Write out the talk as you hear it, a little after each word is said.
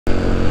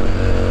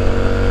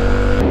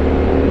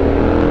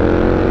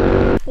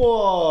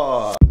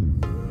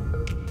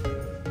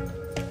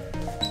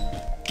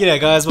G'day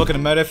guys, welcome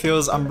to Moto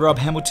Feelz. I'm Rob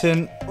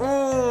Hamilton.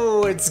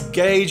 Ooh, it's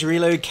gauge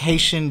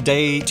relocation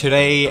day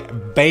today,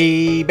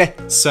 baby.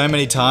 So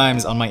many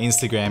times on my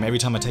Instagram, every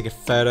time I take a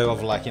photo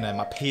of like,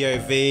 my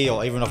POV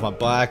or even of my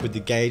bike with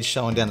the gauge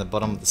showing down the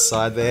bottom of the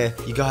side there,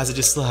 you guys are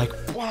just like,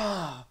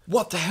 wow,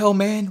 what the hell,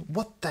 man?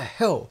 What the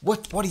hell?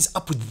 What is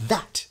up with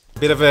that?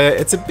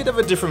 It's a bit of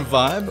a different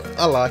vibe.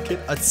 I like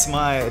it. It's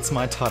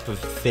my type of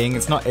thing.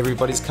 It's not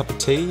everybody's cup of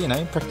tea,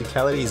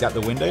 Practicality is out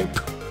the window.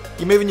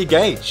 You're moving your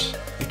gauge.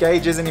 The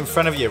gauge isn't in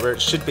front of you where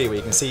it should be, where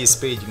you can see your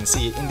speed, you can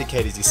see your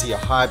indicators, you see your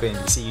high bend,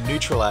 you see your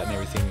neutral light and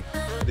everything.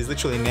 It is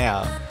literally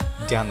now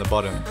down the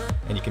bottom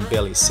and you can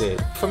barely see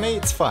it. For me,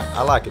 it's fine.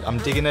 I like it. I'm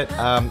digging it.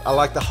 I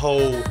like the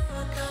whole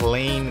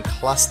clean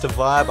cluster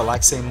vibe. I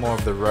like seeing more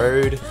of the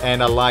road,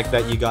 and I like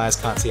that you guys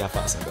can't see how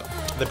fast I'm going.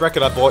 The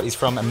bracket I bought is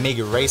from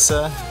Amiga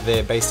Racer.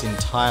 They're based in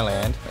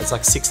Thailand. It's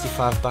like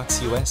 65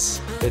 bucks US.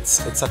 It's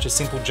such a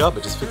simple job.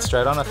 It just fits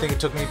straight on. I think it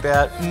took me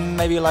about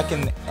maybe like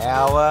an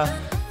hour,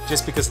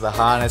 just because of the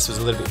harness was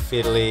a little bit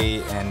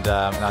fiddly, and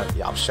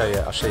I'll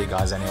show you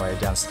guys anyway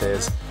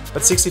downstairs.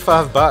 But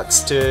 65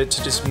 bucks to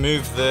just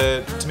move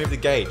the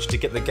gauge, to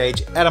get the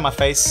gauge out of my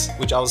face,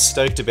 which I was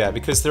stoked about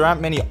because there aren't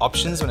many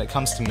options when it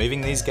comes to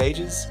moving these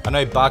gauges. I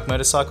know Bark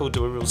Motorcycle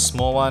do a real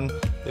small one.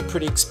 They're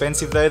pretty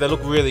expensive though. They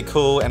look really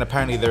cool, and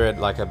apparently they're at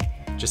like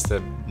just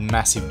a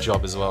massive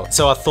job as well.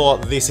 So I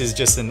thought this is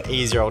just an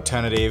easier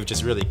alternative,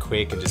 just really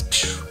quick, and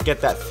just get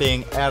that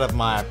thing out of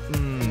my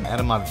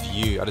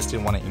view. I just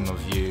didn't want it in my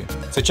view.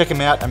 So check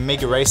them out,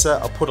 Amiga Racer.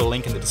 I'll put a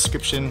link in the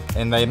description.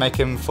 And they make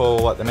them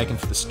for what? They make them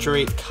for the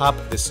Street Cup,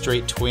 the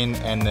Street Twin,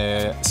 and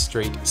the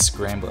Street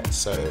Scrambler.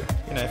 So,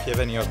 if you have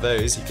any of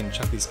those, you can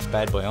chuck this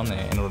bad boy on there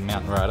and it'll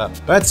mount right up.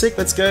 But that's it,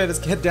 let's go.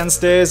 Let's head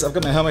downstairs. I've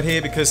got my helmet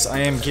here because I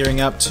am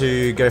gearing up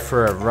to go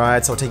for a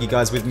ride. So I'll take you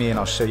guys with me and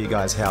I'll show you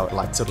guys how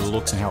it sort of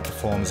looks and how it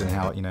performs and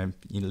how,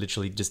 you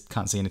literally just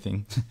can't see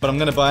anything. But I'm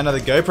gonna buy another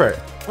GoPro.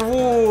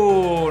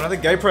 Ooh, another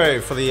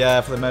GoPro for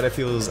the Moto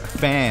Feelz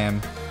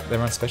fam. They're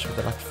on special,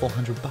 they're like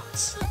 400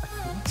 bucks.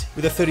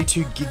 With a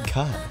 32 gig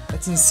card.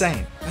 That's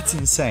insane. That's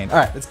insane. All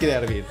right, let's get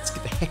out of here. Let's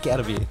get the heck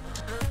out of here.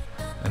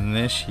 And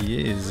there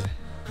she is.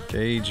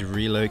 Gauge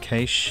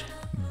relocation,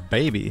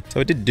 baby.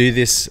 So I did do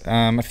this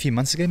a few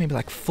months ago, maybe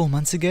like 4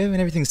 months ago, and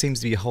everything seems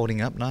to be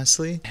holding up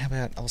nicely. How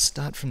about I'll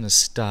start from the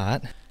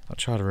start. I'll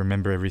try to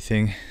remember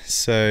everything.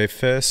 So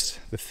first,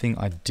 the thing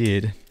I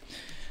did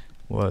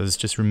was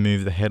just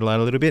remove the headlight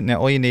a little bit. Now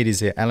all you need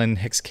is an Allen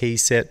hex key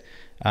set,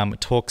 a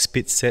Torx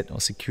bit set or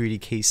security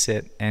key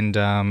set, and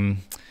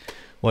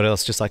what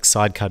else? Just like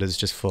side cutters,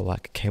 just for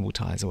like cable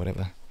ties or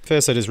whatever.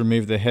 First, I just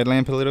removed the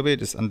headlamp a little bit,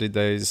 just undid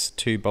those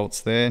 2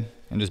 bolts there,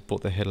 and just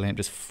brought the headlamp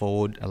just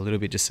forward a little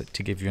bit, just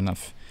to give you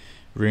enough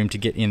room to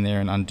get in there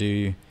and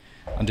undo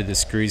the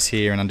screws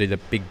here and undo the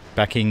big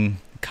backing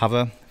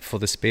cover for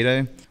the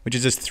Speedo, which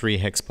is just 3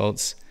 hex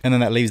bolts. And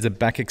then that leaves the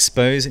back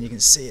exposed, and you can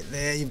see it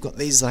there. You've got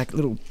these like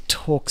little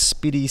Torx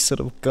spitty sort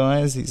of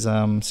guys, these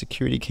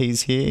security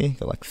keys here.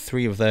 Got like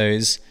 3 of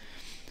those.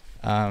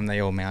 They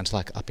all mount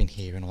like up in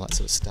here and all that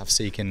sort of stuff.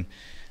 So you can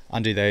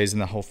undo those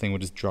and the whole thing will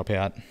just drop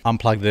out.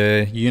 Unplug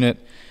the unit,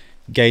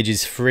 gauge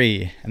is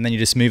free, and then you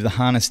just move the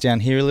harness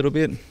down here a little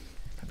bit.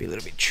 It'll be a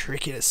little bit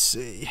tricky to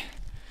see.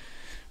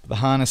 But the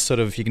harness sort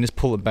of, you can just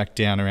pull it back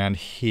down around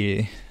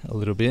here a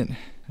little bit,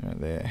 right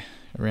there,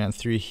 around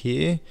through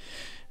here.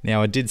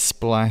 Now I did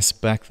splice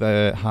back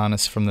the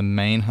harness from the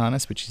main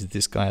harness, which is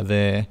this guy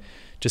there,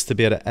 just to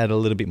be able to add a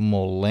little bit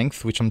more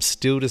length, which I'm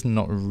still just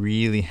not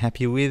really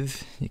happy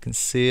with. You can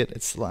see it,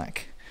 it's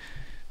like,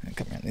 I'll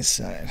come around this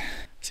side.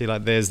 See,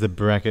 like there's the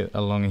bracket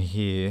along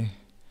here,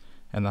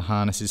 and the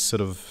harness is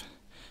sort of,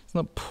 it's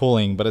not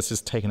pulling, but it's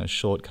just taking a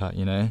shortcut,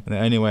 And the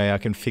only way I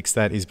can fix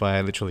that is by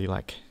literally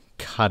like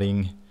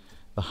cutting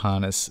the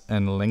harness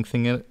and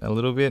lengthening it a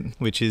little bit,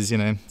 which is,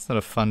 it's not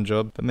a fun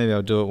job, but maybe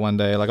I'll do it one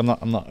day. Like I'm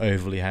not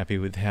overly happy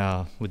with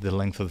the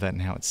length of that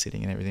and how it's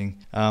sitting and everything.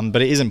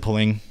 But it isn't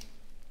pulling,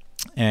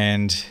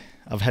 and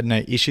I've had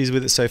no issues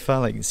with it so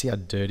far. Like you can see how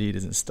dirty it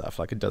is and stuff.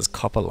 Like it does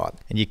cop a lot,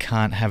 and you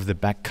can't have the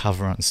back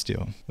cover on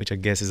still, which I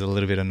guess is a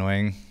little bit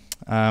annoying.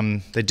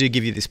 They do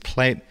give you this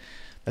plate.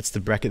 That's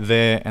the bracket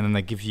there, and then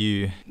they give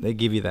you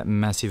that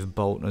massive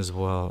bolt as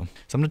well.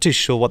 So I'm not too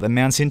sure what that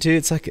mounts into.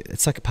 It's like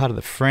a part of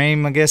the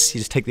frame, I guess. You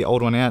just take the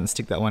old one out and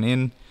stick that one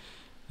in,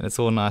 and it's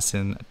all nice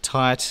and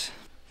tight.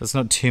 It's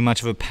not too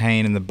much of a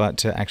pain in the butt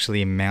to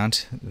actually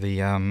mount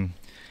the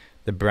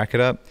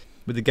bracket up.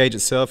 With the gauge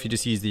itself, you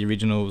just use the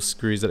original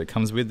screws that it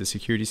comes with, the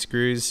security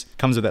screws. It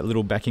comes with that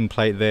little backing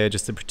plate there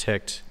just to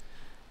protect,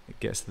 I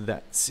guess,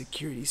 that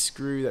security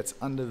screw that's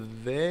under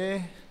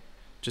there,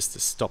 just to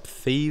stop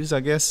thieves, I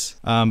guess.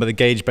 But the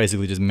gauge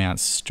basically just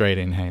mounts straight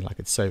in, hey, like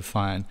it's so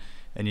fine.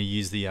 And you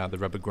use the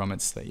rubber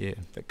grommets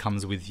that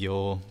comes with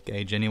your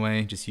gauge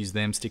anyway. Just use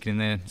them, stick it in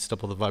there,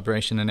 stop all the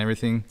vibration and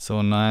everything. It's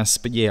all nice.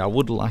 But yeah, I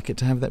would like it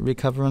to have that rear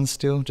cover on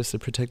still, just to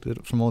protect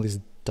it from all this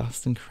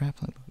dust and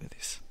crap. Like, look at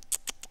this.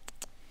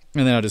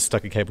 And then I just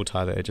stuck a cable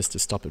tie there just to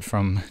stop it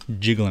from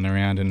jiggling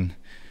around and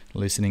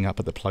loosening up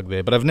at the plug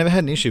there. But I've never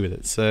had an issue with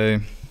it, so,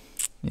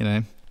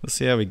 we'll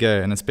see how we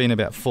go. And it's been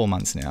about 4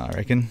 months now, I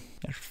reckon.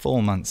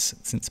 4 months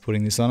since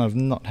putting this on. I've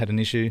not had an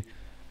issue.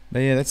 But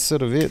yeah, that's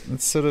sort of it.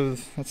 That's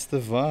the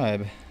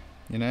vibe,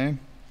 you know.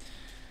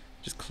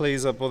 Just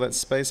clears up all that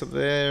space up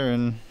there,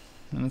 and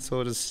it's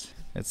all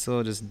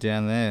just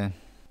down there.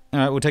 All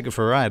right, we'll take it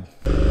for a ride.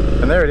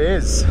 And there it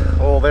is.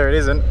 Well, there it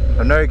isn't.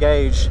 A no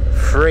gauge,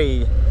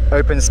 free,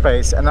 open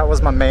space, and that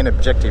was my main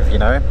objective, you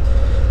know.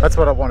 That's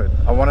what I wanted.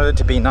 I wanted it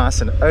to be nice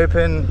and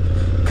open.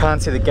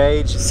 Can't see the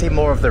gauge, see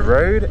more of the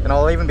road, and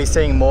I'll even be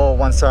seeing more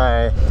once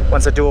I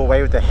do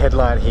away with the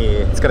headlight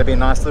here. It's going to be a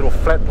nice little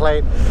flat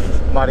plate.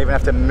 Might even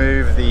have to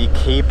move the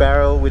key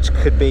barrel, which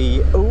could be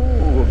a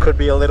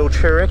little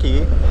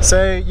tricky.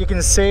 So you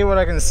can see what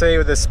I can see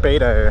with the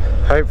speedo.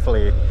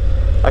 Hopefully,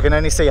 I can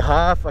only see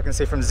half. I can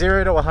see from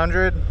 0 to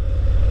 100.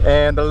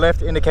 And the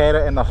left indicator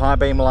and the high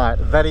beam light,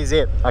 that is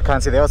it. I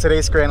can't see the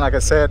LCD screen, like I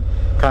said,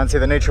 can't see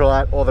the neutral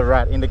light or the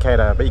right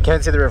indicator, but you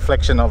can see the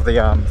reflection of the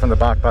from the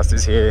bark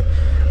busters here,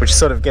 which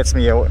sort of gets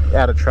me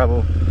out of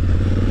trouble.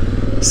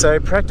 So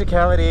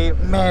practicality,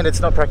 man,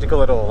 it's not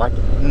practical at all. Like,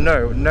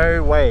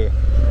 no way.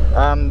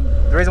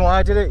 The reason why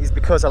I did it is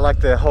because I like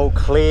the whole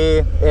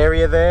clear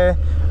area there.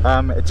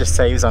 It just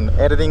saves on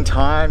editing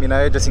time, you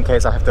know, just in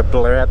case I have to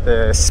blur out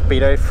the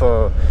speedo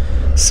for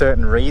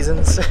certain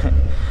reasons.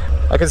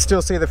 I can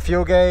still see the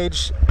fuel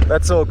gauge,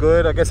 that's all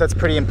good. I guess that's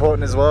pretty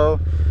important as well.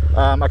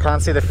 I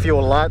can't see the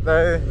fuel light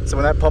though, so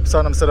when that pops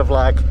on I'm sort of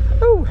like,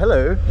 oh,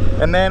 hello.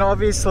 And then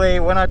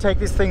obviously when I take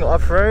this thing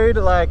off-road,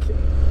 like,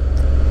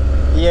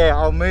 yeah,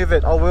 I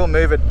will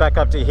move it back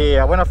up to here.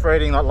 I went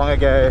off-roading not long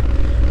ago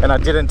and I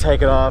didn't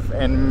take it off,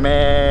 and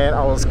man,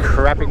 I was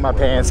crapping my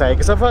pants,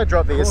 because if I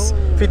drop this,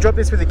 if you drop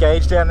this with the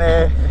gauge down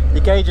there,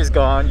 your gauge is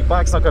gone, your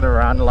bike's not going to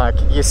run, like,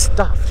 you're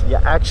stuffed,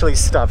 you're actually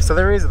stuffed. So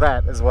there is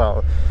that as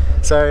well.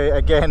 So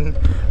again,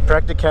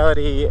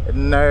 practicality,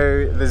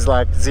 no, there's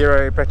like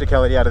zero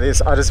practicality out of this.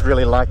 I just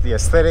really like the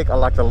aesthetic, I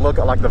like the look,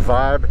 I like the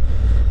vibe,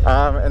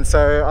 and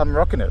so I'm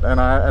rocking it, and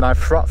I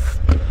froth.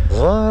 And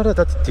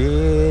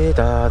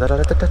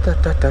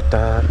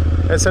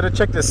so to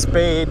check the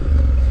speed,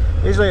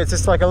 usually it's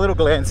just like a little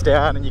glance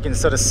down and you can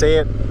sort of see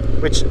it,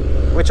 which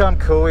I'm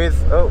cool with.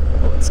 Oh,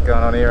 what's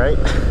going on here, right?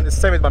 The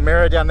same with my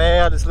mirror down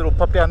there, just a little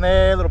pop down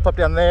there, little pop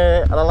down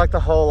there, and I like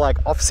the whole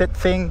like offset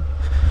thing.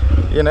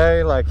 You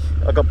know, like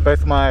I got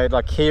both my,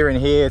 like, here and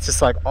here, it's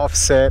just like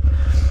offset,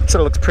 sort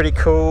of looks pretty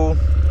cool,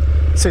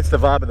 suits the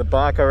vibe of the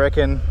bike, I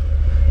reckon.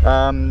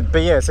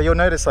 But yeah, so you'll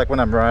notice, like, when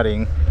I'm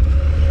riding,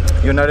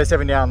 you'll notice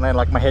every now and then,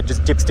 like, my head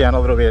just dips down a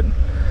little bit.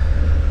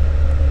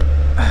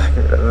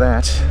 Get rid of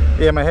that.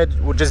 Yeah, my head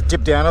will just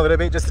dip down a little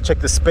bit just to check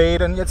the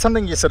speed, and it's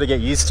something you sort of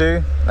get used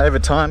to over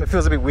time. It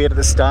feels a bit weird at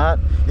the start.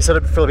 You sort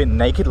of feel a bit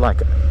naked,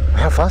 like,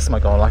 how fast am I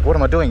going? Like, what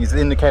am I doing? Is the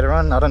indicator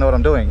on? I don't know what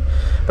I'm doing.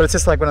 But it's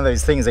just like one of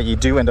those things that you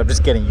do end up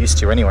just getting used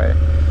to anyway.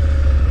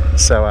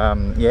 So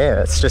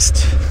yeah,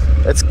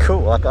 it's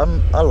cool. Like,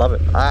 I love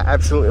it. I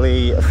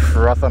absolutely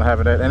froth on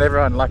having it, and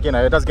everyone, like, you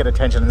know, it does get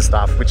attention and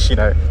stuff, which, you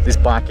know, this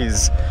bike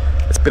is,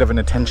 it's a bit of an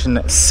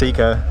attention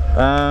seeker.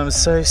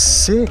 So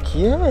sick,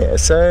 yeah.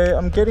 So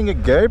I'm getting a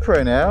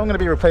GoPro now. I'm going to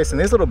be replacing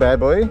this little bad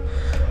boy.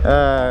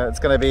 It's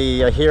going to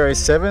be a Hero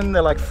 7.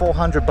 They're like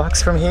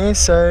 $400 from here,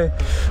 so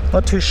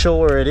not too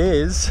sure where it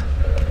is.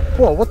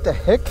 Whoa, what the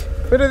heck?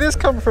 Where did this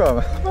come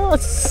from? Oh,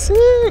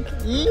 sick!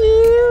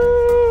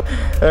 Yeah!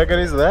 How good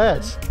is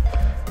that?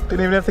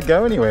 Didn't even have to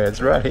go anywhere,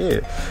 it's right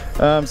here.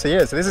 So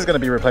yeah, so this is going to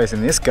be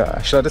replacing this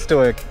guy. Should I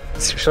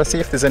see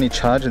if there's any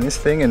charge in this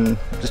thing and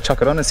just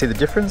chuck it on and see the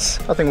difference?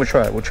 I think we'll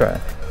try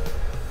it,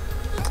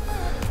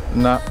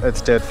 No,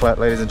 it's dead flat,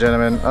 ladies and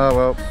gentlemen. Oh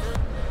well.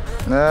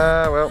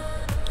 Well,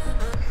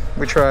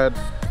 we tried.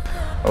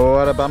 Oh,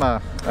 what a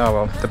bummer. Oh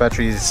well, the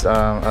batteries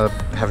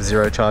have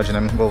zero charge in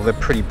them. Well, they're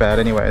pretty bad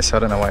anyway, so I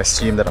don't know why I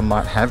assumed that I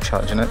might have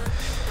charge in it.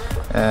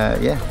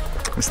 Yeah,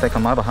 mistake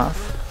on my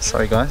behalf.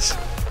 Sorry guys.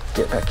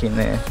 Get back in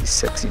there, you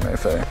sexy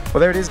mofo. Well,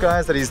 there it is,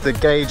 guys. That is the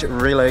gauge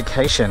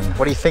relocation.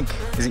 What do you think?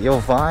 Is it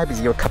your vibe? Is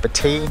it your cup of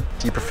tea?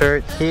 Do you prefer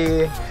it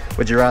here?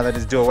 Would you rather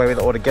just do away with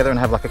it altogether and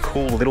have like a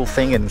cool little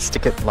thing and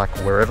stick it like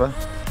wherever?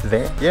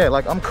 There? Yeah,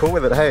 like, I'm cool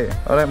with it. Hey,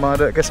 I don't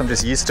mind it. I guess I'm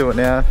just used to it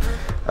now.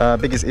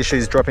 Biggest issue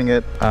is dropping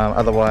it.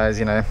 Otherwise,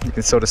 you know, you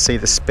can sort of see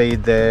the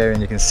speed there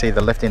and you can see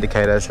the left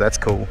indicator, so that's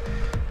cool.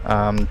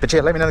 But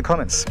yeah, let me know in the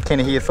comments. Keen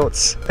to hear your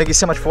thoughts. Thank you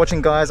so much for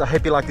watching, guys. I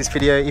hope you liked this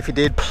video. If you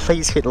did,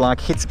 please hit like,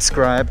 hit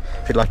subscribe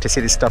if you'd like to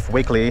see this stuff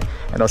weekly,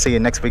 and I'll see you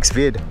in next week's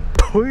vid.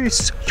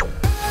 Peace!